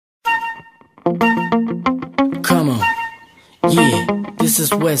Come on, yeah, this is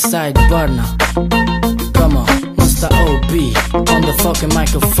Westside Barna. Come on, Mr. OB on the fucking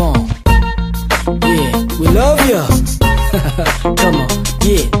microphone. Yeah, we love ya. Come on,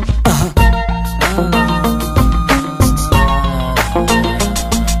 yeah,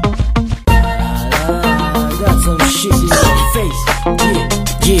 got some shit in your face.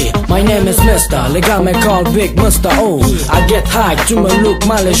 Yeah, my name is Mr. Les gars me call Big Mr. O. I get high, tu me look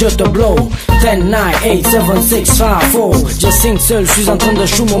mal et je te blow. 10, 9, 8, 7, 6, 5, 4. Je sing seul, je suis en train de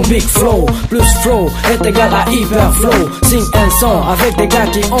shoot mon big flow. Plus flow est égal à hyper flow. Sing un son avec des gars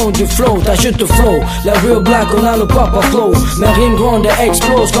qui ont du flow. T'ajoutes du flow, le real black on a le proper flow. Mes rimes grandes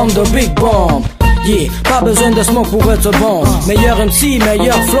explosent comme de big bomb. Yeah, pas besoin de smoke pour être bon. Meilleur MC,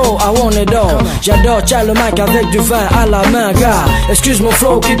 meilleur flow, I want it all. J'adore tcha le mic avec du vin à la main, gars. Excuse mon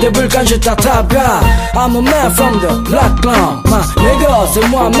flow qui te bulle quand je t'attrape, gars. I'm a man from the Black Clan, man. Les gars, c'est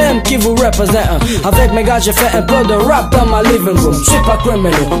moi-même qui vous représente. Avec mes gars, j'ai fait un peu de rap dans ma living room. Je suis pas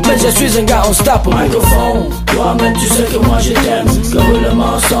criminal, mais je suis un gars unstoppable. Microphone, toi-même tu sais que moi je t'aime. Que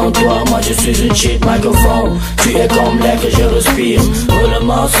roulement sans toi, moi je suis une shit. Microphone, tu es comme l'air que je respire.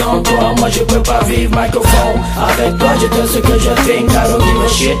 Roulement sans toi, moi je peux pas vivre. Microphone, avec toi je te ce que je think. I don't give a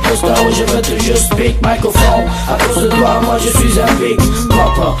shit, posta où je veux toujours speak. Microphone, à cause de toi moi je suis un big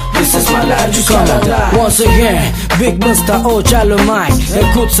papa. This is my life jusqu'à la die. Once again, Big Mr. O, tcha le mic.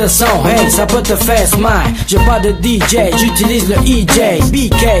 Écoute ce son, hey, ça peut te faire smile. J'ai pas de DJ, j'utilise le EJ.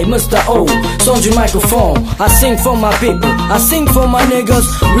 BK, Mr. O, son du microphone. I sing for my people, I sing for my niggas.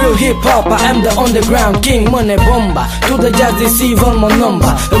 Real hip hop, I am the underground king. Money bomba, tout le jazz d'ici veulent mon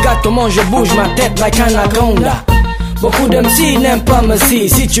number. Regarde comment je bouge ma tête like anaconda. Beaucoup d'MC n'aiment pas me si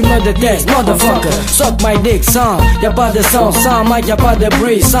tu me détestes, motherfucker. Suck my dick sans, y'a pas de son, sans mic y'a pas de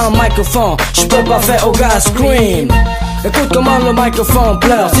bruit, sans microphone, j'peux pas faire au gars scream. Écoute comment le microphone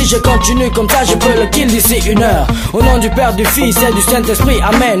pleure. Si je continue comme ça, je peux le kill d'ici 1 heure. Au nom du Père, du Fils et du Saint-Esprit,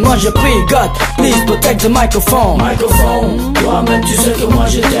 Amen. Moi je prie, God, please protect the microphone. Microphone, toi-même tu sais que moi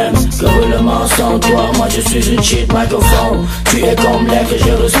je t'aime. Que roulement sans toi, moi je suis une shit. Microphone, tu es comme l'air que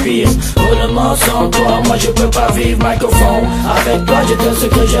je respire. Roulement sans toi, moi je peux pas vivre. Microphone, avec toi je te ce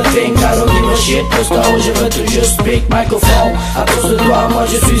que je think. I don't give a shit, posta où je veux toujours speak. Microphone, à cause de toi, moi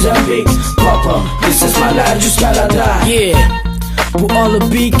je suis un big papa. This is my life jusqu'à la die. Yeah, pour all the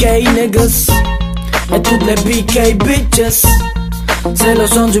BK niggas et toutes les BK bitches, c'est le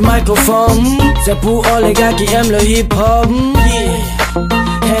son du microphone. C'est pour all les gars qui aiment le hip hop. Yeah,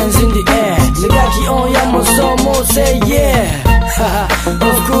 hands in the air. Les gars qui ont y'a mon son, mon say yeah.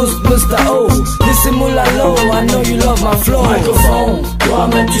 Of course, Mr. O, dissimule à l'eau, I know you love my flow. Microphone,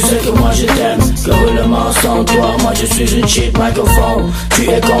 toi-même tu sais que moi je t'aime. Que roulement sans toi, moi je suis une shit. Microphone, tu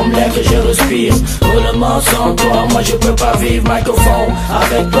es comme l'air que je respire. Roulement sans toi, moi je peux pas vivre. Microphone,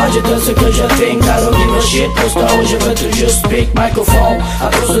 avec toi je te ce que je think. I don't give a shit, posta où je veux toujours speak. Microphone,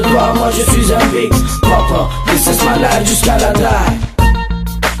 à cause de toi, moi je suis un big papa. This is my life jusqu'à la die.